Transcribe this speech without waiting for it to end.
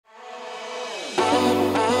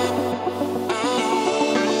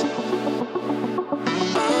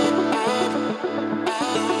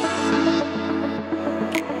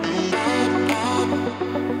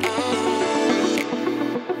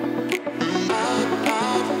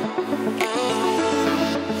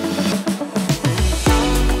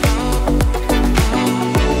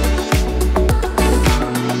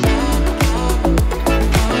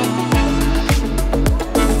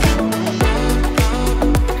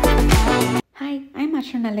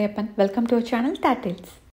Ashwin Nallayappan. Welcome to our channel DarTales.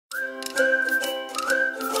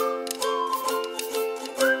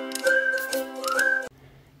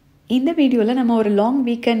 இந்த வீடியோவில் நம்ம ஒரு லாங்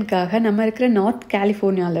வீக்கெண்ட்காக நம்ம இருக்கிற நார்த்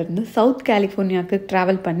கலிஃபோர்னியாவிலேருந்து சவுத் கலிஃபோர்னியாவுக்கு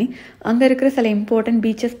ட்ராவல் பண்ணி அங்கே இருக்கிற சில இம்பார்ட்டன்ட்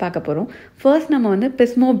பீச்சஸ் பார்க்க போகிறோம். ஃபர்ஸ்ட் நம்ம வந்து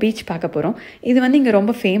பிஸ்மோ பீச் பார்க்க போகிறோம். இது வந்து இங்கே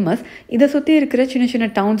ரொம்ப ஃபேமஸ். இதை சுற்றி இருக்கிற சின்ன சின்ன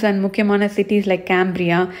டவுன்ஸ் அண்ட் முக்கியமான சிட்டிஸ் லைக்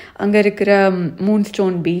கேம்பிரியா, அங்கே இருக்கிற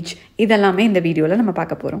மூன்ஸ்டோன் பீச், இதெல்லாமே இந்த வீடியோவில் நம்ம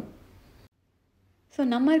பார்க்க போகிறோம். ஸோ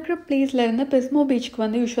நம்ம இருக்கிற பிளேஸ்லேருந்து பிஸ்மோ பீச்சுக்கு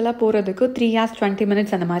வந்து யூஸ்வலாக போகிறதுக்கு 3 hours 20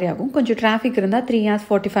 minutes அந்த மாதிரி ஆகும். கொஞ்சம் டிராஃபிக் இருந்தால் 3 hours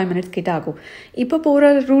 45 minutes கிட்ட ஆகும். இப்போ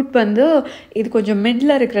போகிற ரூட் வந்து இது கொஞ்சம்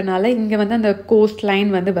மிடில் இருக்கிறனால இங்கே வந்து அந்த கோஸ்ட் லைன்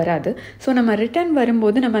வந்து வராது. ஸோ நம்ம ரிட்டர்ன்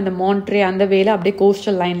வரும்போது நம்ம அந்த மான்ட்ரே அந்த வேலை அப்படியே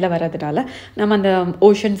கோஸ்டல் லைனில் வர்றதுனால நம்ம அந்த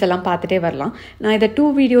ஓஷன்ஸ் எல்லாம் பார்த்துட்டே வரலாம். நான் இதை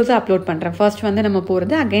 2 வீடியோஸாக அப்லோட் பண்ணுறேன். ஃபர்ஸ்ட் வந்து நம்ம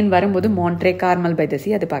போகிறது அகெயின் வரும்போது மான்ட்ரே கார்மல் பை த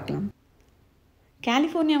சீ, அது பார்க்கலாம்.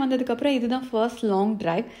 கலிஃபோர்னியா வந்ததுக்கப்புறம் இதுதான் first long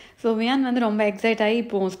drive. So Viaan வந்து ரொம்ப எக்ஸைட் ஆகி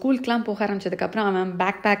இப்போது ஸ்கூலுக்குலாம் போக ஆரம்பிச்சதுக்கப்புறம் அவன்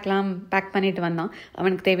பேக்லாம் பேக் பண்ணிட்டு வந்தான்.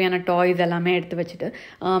 அவனுக்கு தேவையான டாய்ஸ் எல்லாமே எடுத்து வச்சுட்டு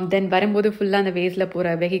தென் வரும்போது ஃபுல்லாக அந்த வேஸில்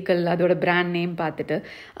போகிற வெஹிக்கிள் அதோட பிராண்ட் நேம் பார்த்துட்டு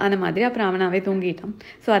அந்த மாதிரி அப்புறம் அவனாவே தூங்கிட்டான்.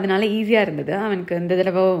 ஸோ அதனால ஈஸியாக இருந்தது. அவனுக்கு இந்த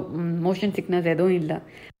தடவை மோஷன் சிக்னஸ் எதுவும் இல்லை.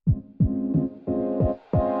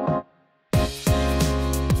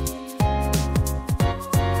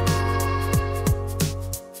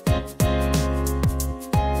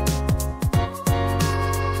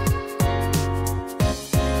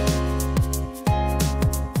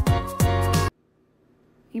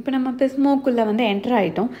 இப்போ நம்ம பிஸ்மோக்குள்ளே வந்து என்டர்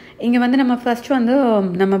ஆகிட்டோம். இங்கே வந்து நம்ம ஃபர்ஸ்ட் வந்து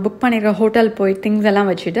நம்ம புக் பண்ணியிருக்க ஹோட்டல் போய் திங்ஸ் எல்லாம்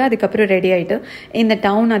வச்சுட்டு அதுக்கப்புறம் ரெடி ஆகிட்டு இந்த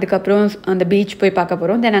டவுன் அதுக்கப்புறம் அந்த பீச் போய் பார்க்க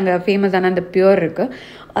போகிறோம். தென் அங்கே ஃபேமஸான அந்த பியூர் இருக்குது,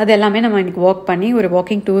 அது எல்லாமே நம்ம இன்றைக்கி வாக் பண்ணி ஒரு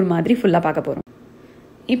வாக்கிங் டூர் மாதிரி ஃபுல்லாக பார்க்க போகிறோம்.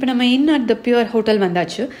 இப்போ நம்ம அட் த பியூர் ஹோட்டல்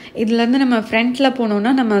வந்தாச்சு. இதுலேருந்து நம்ம ஃப்ரண்ட்டில்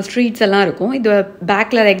போனோன்னா நம்ம ஸ்ட்ரீட்ஸ் எல்லாம் இருக்கும். இது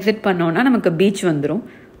பேக்கில் எக்ஸிட் பண்ணோன்னா நமக்கு பீச் வந்துடும்.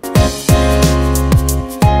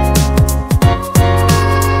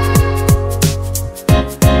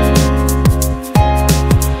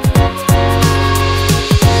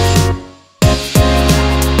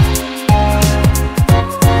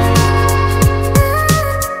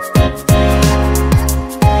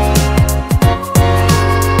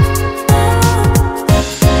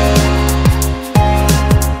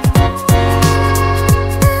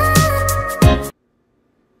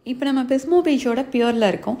 இப்போ நம்ம பிஸ்மோ பீச்சோட பியூரில்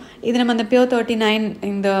இருக்கோம். இது நம்ம அந்த பியூர் 39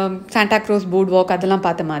 இந்த சாண்டா க்ரூஸ் போர்ட் வாக் அதெல்லாம்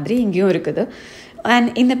பார்த்த மாதிரி இங்கேயும் இருக்குது. அண்ட்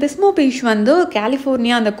இந்த பிஸ்மோ பீச் வந்து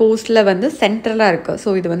கலிஃபோர்னியா அந்த கோஸ்ட்டில் வந்து சென்ட்ரலாக இருக்குது.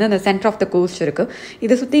 ஸோ இது வந்து அந்த சென்டர் ஆஃப் த கோஸ்ட் இருக்குது.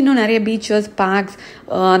 இதை சுற்றி இன்னும் நிறைய பீச்சஸ், பார்க்ஸ்,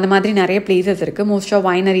 அந்த மாதிரி நிறைய பிளேசஸ் இருக்குது. மோஸ்ட் ஆஃப்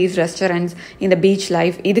வைனரிஸ், ரெஸ்டாரண்ட்ஸ், இந்த பீச்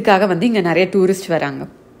லைஃப், இதுக்காக வந்து இங்கே நிறைய டூரிஸ்ட் வராங்க.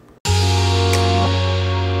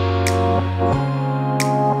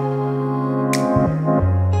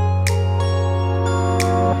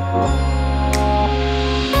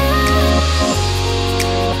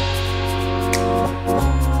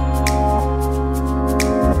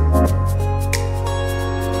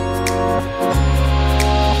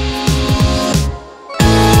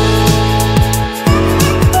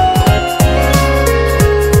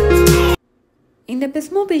 இந்த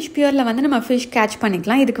பிஸ்மோ பீச் பியூரில் வந்து நம்ம ஃபிஷ் கேட்ச்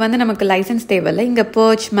பண்ணிக்கலாம். இதுக்கு வந்து நமக்கு லைசன்ஸ் தேவையில்லை. இங்கே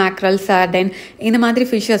பர்ச், மேக்ரல், சார்டன் இந்த மாதிரி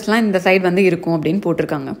ஃபிஷ்ஷஸ்லாம் இந்த சைடு வந்து இருக்கும் அப்படின்னு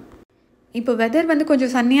போட்டிருக்காங்க. இப்போ வெதர் வந்து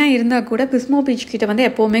கொஞ்சம் சன்னியாக இருந்தால் கூட பிஸ்மோ பீச் கிட்ட வந்து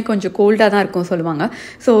எப்போவுமே கொஞ்சம் கோல்டாக தான் இருக்கும் சொல்லுவாங்க.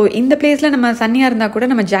 ஸோ இந்த பிளேஸில் நம்ம சன்னியாக இருந்தால் கூட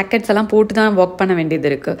நம்ம ஜாக்கெட்ஸ் எல்லாம் போட்டு தான் வாக் பண்ண வேண்டியது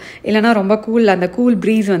இருக்குது. இல்லைனா ரொம்ப கூல், அந்த கூல்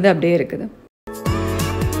ப்ரீஸ் வந்து அப்படியே இருக்குது.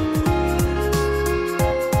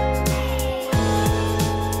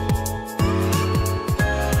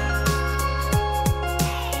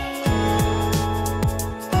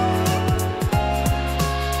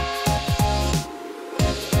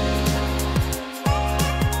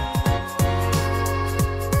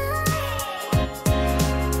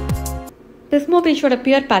 பிஸ்மோ பீச்சோட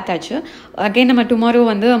பியூர் பார்த்தாச்சு. அகைன் நம்ம டுமாரோ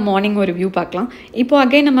வந்து மார்னிங் ஒரு வியூ பார்க்கலாம். இப்போ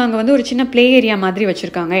அகைன் நம்ம அங்கே வந்து ஒரு சின்ன ப்ளே ஏரியா மாதிரி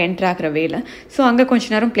வச்சுருக்காங்க என்ட்ரு ஆகிற வேலை. ஸோ அங்கே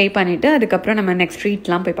கொஞ்ச நேரம் ப்ளே பண்ணிவிட்டு அதுக்கப்புறம் நம்ம நெக்ஸ்ட்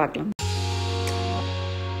ஸ்ட்ரீட்லாம் போய் பார்க்கலாம்.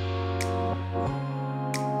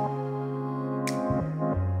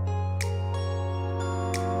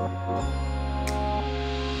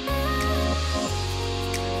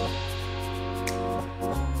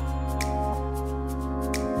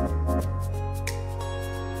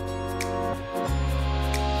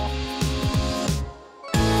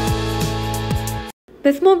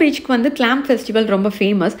 பிஸ்மோ பீச்சுக்கு வந்து கிளாம்ப் ஃபெஸ்டிவல் ரொம்ப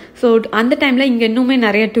ஃபேமஸ். ஸோ அந்த டைமில் இங்கே இன்னுமே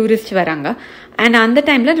நிறைய டூரிஸ்ட் வராங்க. அண்ட் அந்த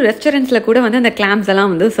டைமில் ரெஸ்டாரண்ட்ஸில் கூட வந்து அந்த கிளாம்ப்ஸ்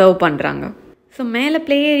எல்லாம் வந்து சர்வ் பண்ணுறாங்க. ஸோ மேலே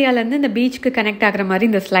ப்ளே ஏரியாலேருந்து இந்த பீச்சுக்கு கனெக்ட் ஆகிற மாதிரி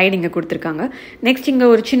இந்த ஸ்லைட் இங்கே கொடுத்துருக்காங்க. நெக்ஸ்ட் இங்கே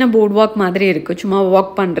ஒரு சின்ன போர்ட் வாக் மாதிரி இருக்குது சும்மா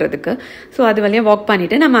வாக் பண்ணுறதுக்கு. ஸோ அது வழியாக வாக்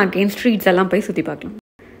பண்ணிவிட்டு நம்ம அகெயின் ஸ்ட்ரீட்ஸ் எல்லாம் போய் சுற்றி பார்க்கலாம்.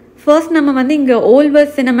 ஃபர்ஸ்ட் நம்ம வந்து இங்கே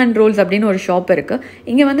ஓல்வர்ஸ் சினமன் ரோல்ஸ் அப்படின்னு ஒரு ஷாப் இருக்குது.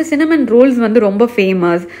 இங்கே வந்து சினமன் ரோல்ஸ் வந்து ரொம்ப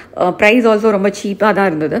ஃபேமஸ், ப்ரைஸ் ஆல்சோ ரொம்ப சீப்பாக தான்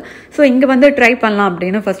இருந்தது. ஸோ இங்கே வந்து ட்ரை பண்ணலாம்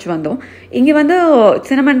அப்படின்னு ஃபர்ஸ்ட் வந்தோம். இங்கே வந்து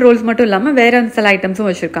சினமன் ரோல்ஸ் மட்டும் இல்லாமல் வேறு சில ஐட்டம்ஸும்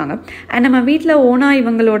வச்சுருக்காங்க. அண்ட் நம்ம வீட்டில் ஓனாக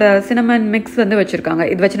இவங்களோட சினமன் மிக்ஸ் வந்து வச்சுருக்காங்க.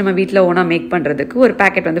 இது வச்சு நம்ம வீட்டில் ஓனாக மேக் பண்ணுறதுக்கு ஒரு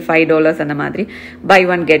பேக்கெட் வந்து $5 அந்த மாதிரி, buy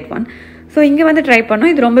one get one. So இங்கே வந்து ட்ரை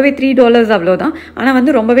பண்ணோம். இது ரொம்பவே $3 அவ்வளோதான். ஆனால்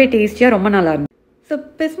வந்து ரொம்பவே டேஸ்டியாக ரொம்ப நல்லா இருந்துச்சு. ஸோ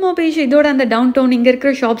பிஸ்மோ பீச் இதோட அந்த டவுன் டவுன் இங்கே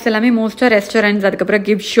இருக்கிற ஷாப்ஸ் எல்லாமே மோஸ்ட்டாக ரெஸ்டாரண்ட்ஸ், அதுக்கப்புறம்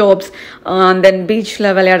கிஃப்ட் ஷாப்ஸ், தென் பீச்சில்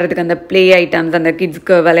விளையாடுறதுக்கு அந்த ப்ளே ஐட்டம்ஸ், அந்த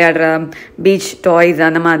கிட்ஸ்க்கு விளையாடுற பீச் டாய்ஸ்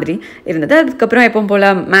அந்த மாதிரி இருந்தது. அதுக்கப்புறம் எப்பவும் போல்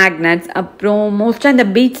மேக்னட்ஸ், அப்புறம் மோஸ்ட்டாக இந்த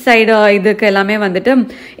பீச் சைடு இதுக்கு எல்லாமே வந்துட்டு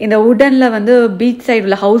இந்த உடனில் வந்து பீச் சைடு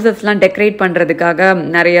உள்ள ஹவுசஸ்லாம் டெக்கரேட் பண்ணுறதுக்காக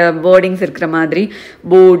நிறைய வேர்டிங்ஸ் இருக்கிற மாதிரி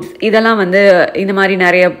போர்ட்ஸ், இதெல்லாம் வந்து இந்த மாதிரி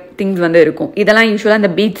நிறைய திங்ஸ் வந்து இருக்கும். இதெல்லாம் யூஸ்வலாக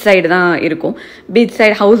இந்த பீச் சைடு தான் இருக்கும். பீச்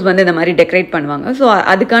சைடு ஹவுஸ் வந்து இந்த மாதிரி டெக்கரேட் பண்ணுவாங்க. ஸோ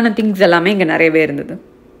அதுக்கான திங்ஸ் எல்லாமே இங்கே நிறையவே இருந்தது.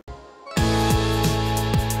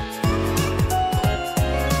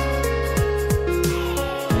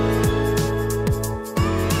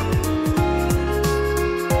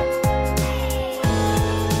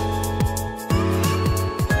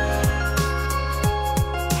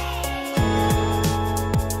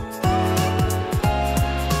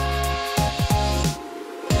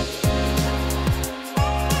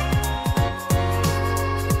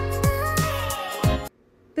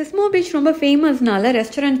 பிஸ்மோ பீச் ரொம்ப ஃபேமஸ்னால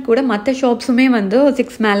ரெஸ்டாரண்ட் கூட மற்ற ஷாப்ஸுமே வந்து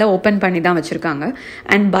 6 மேலே ஓப்பன் பண்ணி தான் வச்சுருக்காங்க.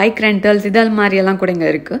 அண்ட் பைக் ரெண்டல்ஸ் இதெல்லாம் மாதிரியெல்லாம் கூட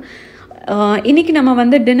இங்கே இருக்குது. இன்றைக்கி நம்ம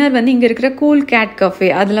வந்து டின்னர் வந்து இங்கே இருக்கிற கூல் கேட் கஃபே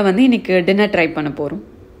அதில் வந்து இன்றைக்கி டின்னர் ட்ரை பண்ண போகிறோம்.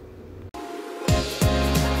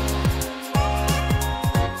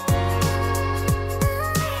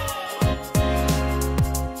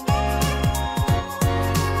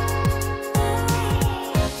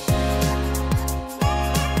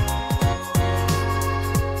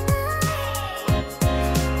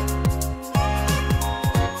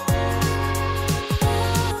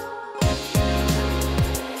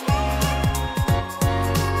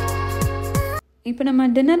 இப்போ நம்ம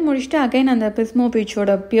டின்னர் முடிச்சுட்டு அகைன் அந்த பிஸ்மோ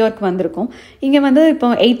பீச்சோட பியர்க்கு வந்திருக்கோம். இங்கே வந்து இப்போ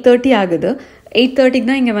 8:30 ஆகுது. 8:30க்கு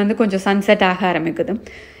தான் இங்கே வந்து கொஞ்சம் சன்செட் ஆக ஆரம்பிக்குது.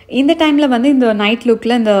 இந்த டைமில் வந்து இந்த நைட்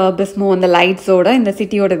லுக்கில் இந்த பிஸ்மோ அந்த லைட்ஸோட இந்த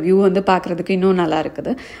சிட்டியோட வியூ வந்து பார்க்குறதுக்கு இன்னும் நல்லா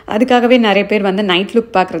இருக்குது. அதுக்காகவே நிறைய பேர் வந்து நைட்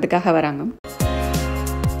லுக் பார்க்குறதுக்காக வராங்க.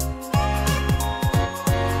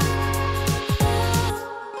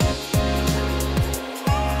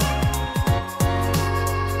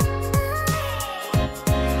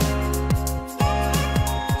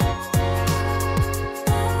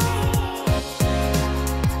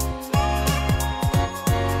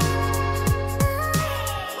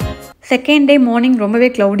 செகண்ட் டே மார்னிங் ரொம்பவே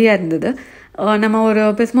க்ளவுடியாக இருந்தது. நம்ம ஒரு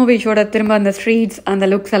பிஸ்மோ பீச்சோட திரும்ப அந்த ஸ்ட்ரீட்ஸ் அந்த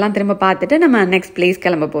லுக்ஸ் எல்லாம் திரும்ப பார்த்துட்டு நம்ம நெக்ஸ்ட் பிளேஸ்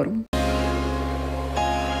கிளம்ப போகிறோம்.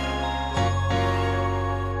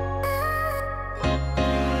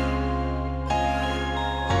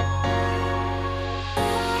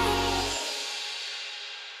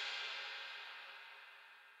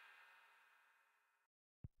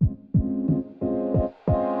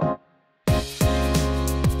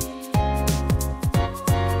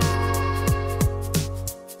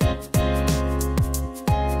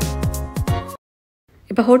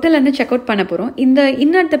 இப்போ ஹோட்டல்லேருந்து செக் அவுட் பண்ண போகிறோம். இந்த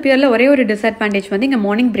இன்னட் பியரில் ஒரே ஒரு டிஸ்அட்வான்டேஜ் வந்து இங்கே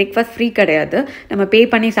மார்னிங் பிரேக்ஃபாஸ்ட் ஃப்ரீ கிடையாது. நம்ம பே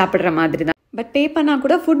பண்ணி சாப்பிட்ற மாதிரி தான். பட் பே பண்ணால்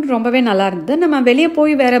கூட ஃபுட் ரொம்பவே நல்லா இருந்தது. நம்ம வெளியே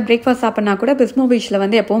போய் வேறு பிரேக்ஃபாஸ்ட் சாப்பிட்னா கூட பிஸ்மோ பீச்சில்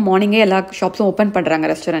வந்து எப்போவும் மார்னிங்கே எல்லா ஷாப்ஸும் ஓப்பன்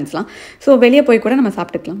பண்ணுறாங்க, ரெஸ்டாரண்ட்ஸ்லாம். ஸோ வெளியே போய் கூட நம்ம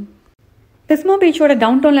சாப்பிட்டுக்கலாம். பிஸ்மோ பீச்சோட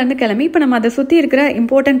டவுன் டவுன்லேருந்து கிளம்பி இப்போ நம்ம அதை சுற்றி இருக்கிற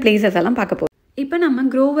இம்பார்ட்டன்ட் பிளேசஸ் எல்லாம் பார்க்க போகிறோம். இப்போ நம்ம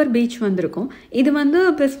க்ரோவர் பீச் வந்திருக்கோம். இது வந்து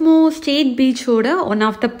பிஸ்மோ state பீச்சோட one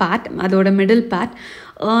of the part, அதோட மிடில் பார்ட்.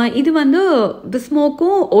 இது வந்து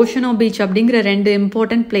பிஸ்மோக்கும் ஓஷனோ பீச் அப்படிங்கிற 2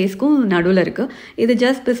 இம்பார்ட்டன்ட் பிளேஸ்க்கும் நடுவில் இருக்குது. இது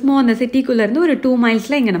ஜஸ்ட் பிஸ்மோ அந்த சிட்டிக்குள்ளேருந்து ஒரு 2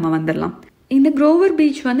 மைல்ஸில் இங்கே நம்ம வந்துடலாம். இந்த க்ரோவர்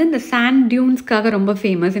பீச் வந்து இந்த சாண்ட் டியூன்ஸ்க்காக ரொம்ப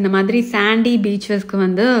ஃபேமஸ். இந்த மாதிரி சாண்டி பீச்சஸ்க்கு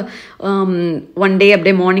வந்து ஒன் டே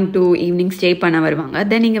அப்படியே மார்னிங் டு ஈவினிங் ஸ்டே பண்ண வருவாங்க.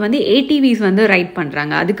 தென் இங்கே வந்து ஏடிவிஸ் வந்து ரைட்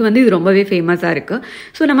பண்ணுறாங்க. அதுக்கு வந்து இது ரொம்பவே ஃபேமஸாக இருக்குது.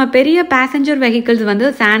 ஸோ நம்ம பெரிய பேசஞ்சர் வெஹிக்கிள்ஸ்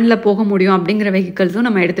வந்து சாண்டில் போக முடியும் அப்படிங்கிற வெஹிக்கிள்ஸும்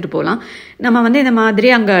நம்ம எடுத்துகிட்டு போகலாம். நம்ம வந்து இந்த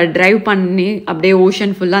மாதிரி அங்கே ட்ரைவ் பண்ணி அப்படியே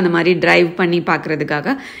ஓஷன் ஃபுல்லாக அந்த மாதிரி ட்ரைவ் பண்ணி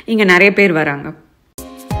பார்க்குறதுக்காக இங்கே நிறைய பேர் வராங்க.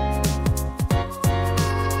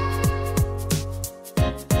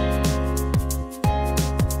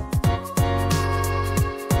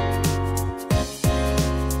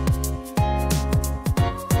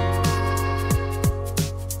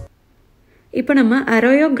 இப்போ நம்ம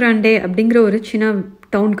அரோயோ கிராண்டே அப்படிங்கிற ஒரு சின்ன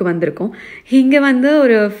டவுனுக்கு வந்திருக்கோம். இங்கே வந்து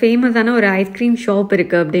ஒரு ஃபேமஸான ஒரு ஐஸ்கிரீம் ஷாப்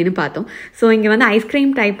இருக்குது அப்படின்னு பார்த்தோம். ஸோ இங்கே வந்து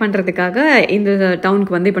ஐஸ்கிரீம் டைப் பண்ணுறதுக்காக இந்த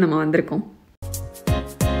டவுனுக்கு வந்து இப்போ நம்ம வந்திருக்கோம்.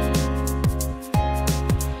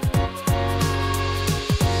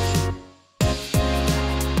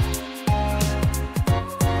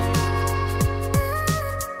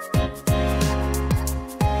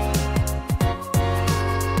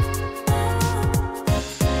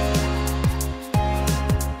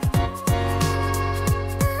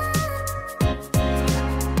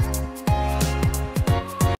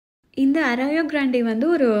 அராயோ கிராண்டே வந்து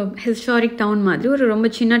ஒரு ஹிஸ்டாரிக் டவுன் மாதிரி ஒரு ரொம்ப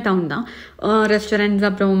சின்ன டவுன் தான். ரெஸ்டாரண்ட்ஸ்,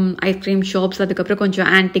 அப்புறம் ஐஸ்கிரீம் ஷாப்ஸ், அதுக்கப்புறம் கொஞ்சம்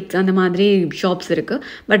ஆன்டிக்ஸ் அந்த மாதிரி ஷாப்ஸ் இருக்குது.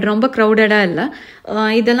 பட் ரொம்ப க்ரௌடடாக இல்லை.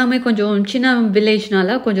 இதெல்லாமே கொஞ்சம் சின்ன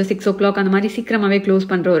வில்லேஜ்னால கொஞ்சம் 6 o'clock அந்த மாதிரி சீக்கிரமாகவே க்ளோஸ்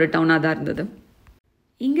பண்ணுற ஒரு டவுனாக தான் இருந்தது.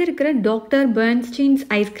 இங்கே இருக்கிற டாக்டர் பெர்ன்ஸ்டீன்ஸ்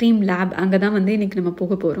ஐஸ்கிரீம் லேப் அங்கே தான் வந்து இன்றைக்கி நம்ம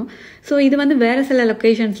போக போகிறோம். ஸோ இது வந்து வேறு சில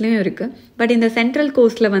லொக்கேஷன்ஸ்லேயும் இருக்குது. பட் இந்த சென்ட்ரல்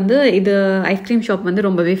கோஸ்ட்டில் வந்து இது ஐஸ்கிரீம் ஷாப் வந்து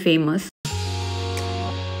ரொம்பவே ஃபேமஸ்.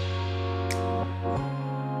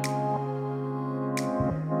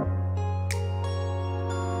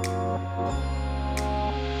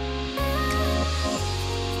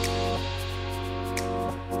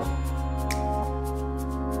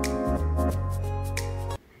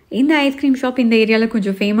 இந்த ஐஸ்கிரீம் ஷாப் இந்த ஏரியாவில்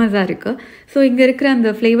கொஞ்சம் ஃபேமஸாக இருக்குது. ஸோ இங்கே இருக்கிற அந்த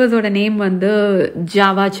ஃப்ளேவர்ஸோட நேம் வந்து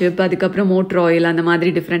ஜாவா சிப், அதுக்கப்புறம் மோட்டர் ஆயில் அந்த மாதிரி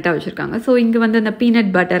டிஃப்ரெண்ட்டாக வச்சுருக்காங்க. ஸோ இங்கே வந்து அந்த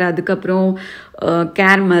பீனட் பட்டர், அதுக்கப்புறம்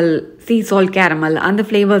கேரமல், சீ சால்ட் கேரமல், அந்த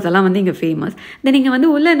ஃப்ளேவர்ஸ் எல்லாம் வந்து இங்கே ஃபேமஸ். தென் இங்கே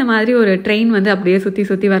வந்து உள்ள இந்த மாதிரி ஒரு ட்ரெயின் வந்து அப்படியே சுற்றி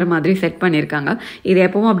சுற்றி வர மாதிரி செட் பண்ணியிருக்காங்க. இது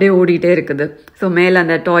எப்பவும் அப்படியே ஓடிட்டே இருக்குது. ஸோ மேலே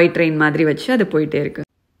அந்த டாய் ட்ரெயின் மாதிரி வச்சு அது போயிட்டே இருக்குது.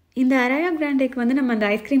 இந்த அராயா கிராண்டேக்கு வந்து நம்ம அந்த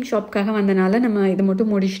ஐஸ்கிரீம் ஷாப்காக வந்தனால நம்ம இது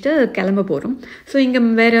மட்டும் முடிச்சுட்டு கிளம்ப போகிறோம். ஸோ இங்கே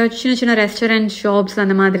வேறு சின்ன சின்ன ரெஸ்டாரண்ட் ஷாப்ஸ்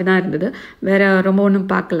அந்த மாதிரி தான் இருந்தது. வேறு ரொம்ப ஒன்றும்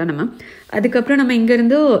பார்க்கல நம்ம. அதுக்கப்புறம் நம்ம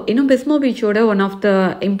இங்கேருந்து இன்னும் பிஸ்மோ பீச்சோட one of the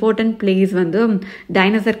important place வந்து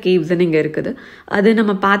டைனோசர் கேவ்ஸ்ன்னு இங்கே இருக்குது. அது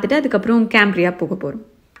நம்ம பார்த்துட்டு அதுக்கப்புறம் கேம்ப்ரியா போக போகிறோம்.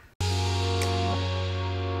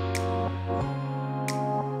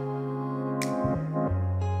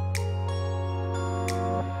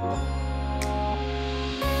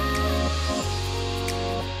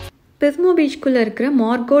 பிஸ்மோ பீச்சுக்குள்ளே இருக்கிற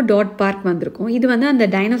மார்கோ டாட் பார்க் வந்திருக்கும். இது வந்து அந்த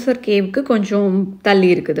டைனோசர் கேவுக்கு கொஞ்சம் தள்ளி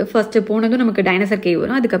இருக்குது. ஃபர்ஸ்ட்டு போனதும் நமக்கு டைனோசர் கேவ்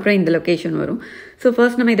வரும், அதுக்கப்புறம் இந்த லொக்கேஷன் வரும். ஸோ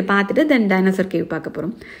ஃபர்ஸ்ட் நம்ம இதை பார்த்துட்டு தென் டைனோசர் கேவ் பார்க்க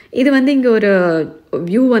போகிறோம். இது வந்து இங்கே ஒரு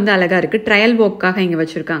வியூ வந்து அழகாக இருக்குது. ட்ரையல் வாக்காக இங்கே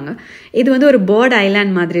வச்சுருக்காங்க. இது வந்து ஒரு பேர்ட்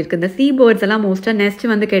ஐலாண்ட் மாதிரி இருக்குது. இந்த சீ பேர்ட்ஸ் எல்லாம் மோஸ்ட்டாக நெஸ்ட்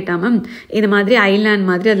வந்து கேட்டாமல் இந்த மாதிரி ஐலாண்ட்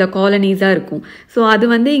மாதிரி அதில் காலனிஸாக இருக்கும். ஸோ அது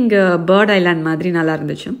வந்து இங்கே பேர்ட் ஐலாண்ட் மாதிரி நல்லா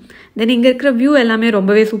இருந்துச்சு. தென் இங்கே இருக்கிற வியூ எல்லாமே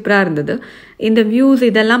ரொம்பவே சூப்பராக இருந்தது. இந்த வியூஸ்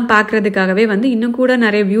இதெல்லாம் பார்க்குறதுக்காகவே வந்து இன்னும் கூட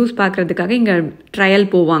நிறைய வியூஸ் பார்க்குறதுக்காக இங்கே ட்ரையல்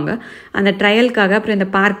போவாங்க. அந்த ட்ரையலுக்காக அப்புறம் இந்த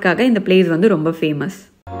பார்க்காக இந்த பிளேஸ் வந்து ரொம்ப ஃபேமஸ்.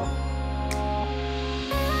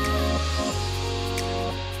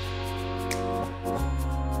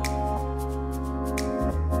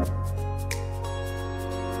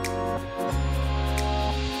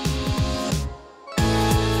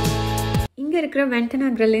 இங்கே இருக்கிற வெண்டனா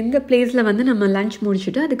கிரில் இந்த பிளேஸில் வந்து நம்ம லஞ்ச்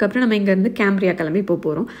முடிச்சுட்டு அதுக்கப்புறம் நம்ம இங்கேருந்து கேம்ப்ரியா கிளம்பி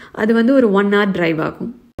போகிறோம். அது வந்து ஒரு 1 hour டிரைவ்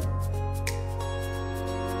ஆகும்.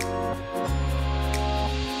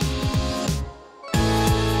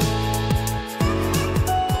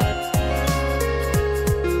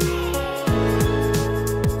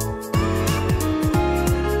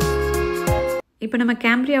 இப்போ நம்ம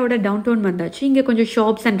கேம்ப்ரியாவோட டவுன் டவுன் வந்தாச்சு. இங்கே கொஞ்சம்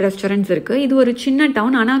ஷாப்ஸ் அண்ட் ரெஸ்டாரண்ட்ஸ் இருக்குது. இது ஒரு சின்ன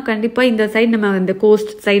டவுன், ஆனால் கண்டிப்பாக இந்த சைடு நம்ம இந்த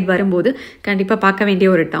கோஸ்ட் சைடு வரும்போது கண்டிப்பாக பார்க்க வேண்டிய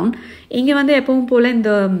ஒரு டவுன். இங்கே வந்து எப்பவும் போல்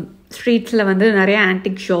இந்த ஸ்ட்ரீட்ஸில் வந்து நிறைய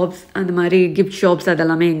ஆன்டிக் ஷாப்ஸ், அந்த மாதிரி கிஃப்ட் ஷாப்ஸ்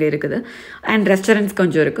அதெல்லாமே இங்கே இருக்குது. அண்ட் ரெஸ்டாரண்ட்ஸ்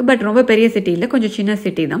கொஞ்சம் இருக்குது. பட் ரொம்ப பெரிய சிட்டி இல்லை, கொஞ்சம் சின்ன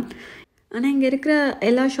சிட்டி தான். ஆனால் இங்கே இருக்கிற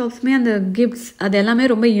எல்லா ஷாப்ஸுமே அந்த கிஃப்ட்ஸ் அது எல்லாமே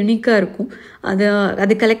ரொம்ப யூனிக்காக இருக்கும்.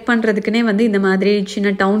 அது கலெக்ட் பண்ணுறதுக்குனே வந்து இந்த மாதிரி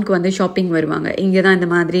சின்ன டவுனுக்கு வந்து ஷாப்பிங் வருவாங்க. இங்கே தான்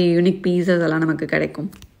இந்த மாதிரி யூனிக் பீசஸ் எல்லாம் நமக்கு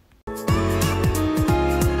கிடைக்கும்.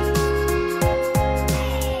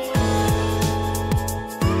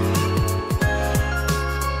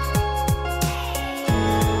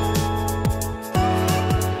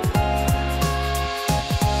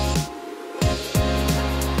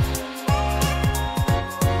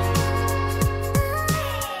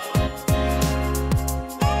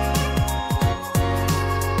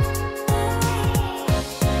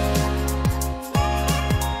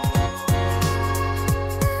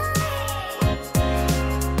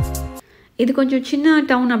 இது கொஞ்சம் சின்ன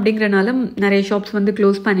டவுன் அப்படிங்கிறனால நிறைய ஷாப்ஸ் வந்து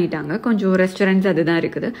க்ளோஸ் பண்ணிட்டாங்க. கொஞ்சம் ரெஸ்டாரண்ட்ஸ் அதுதான்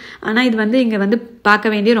இருக்குது. ஆனால் இது வந்து இங்கே வந்து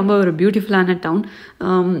பார்க்க வேண்டிய ரொம்ப ஒரு பியூட்டிஃபுல்லான டவுன்.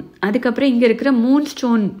 அதுக்கப்புறம் இங்கே இருக்கிற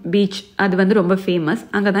மூன்ஸ்டோன் பீச் அது வந்து ரொம்ப ஃபேமஸ்.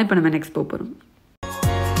 அங்கே தான் இப்போ நம்ம நெக்ஸ்ட் போக போகிறோம்.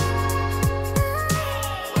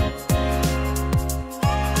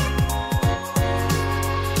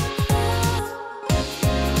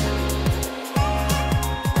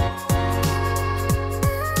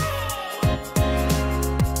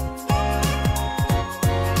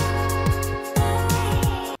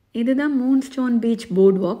 இதுதான் மூன்ஸ்டோன் பீச்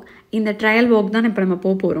போர்ட் வாக். இந்த ட்ரையல் வாக் தான் இப்போ நம்ம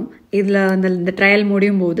போக போகிறோம். இதில் இந்த ட்ரையல்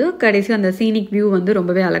முடியும் போது கடைசி அந்த சீனிக் வியூ வந்து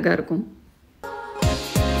ரொம்பவே அழகாக இருக்கும்.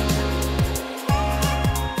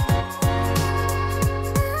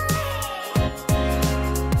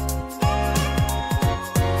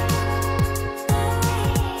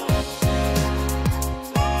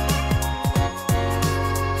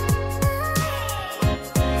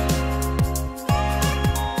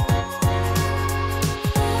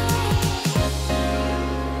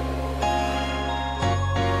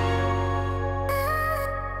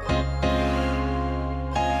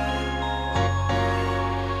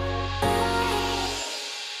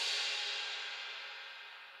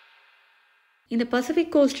 இந்த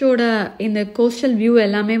பசிபிக் கோஸ்டோட இந்த கோஸ்டல் வியூ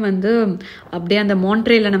எல்லாமே வந்து அப்படியே அந்த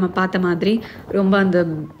மான்ட்ரேல நம்ம பார்த்த மாதிரி ரொம்ப அந்த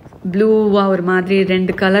ப்ளூவாக ஒரு மாதிரி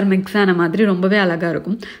 2 கலர் மிக்ஸ் ஆன மாதிரி ரொம்பவே அழகாக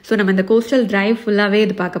இருக்கும். ஸோ நம்ம இந்த கோஸ்டல் டிரைவ் ஃபுல்லாகவே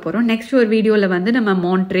இது பார்க்க போகிறோம். நெக்ஸ்ட் ஒரு வீடியோவில் வந்து நம்ம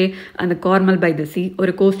மான்ட்ரே அந்த கார்மல் பை த சீ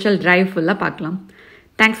ஒரு கோஸ்டல் டிரைவ் ஃபுல்லாக பார்க்கலாம்.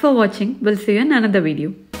 தேங்க்ஸ் ஃபார் வாட்சிங். Will see you in another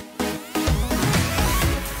video.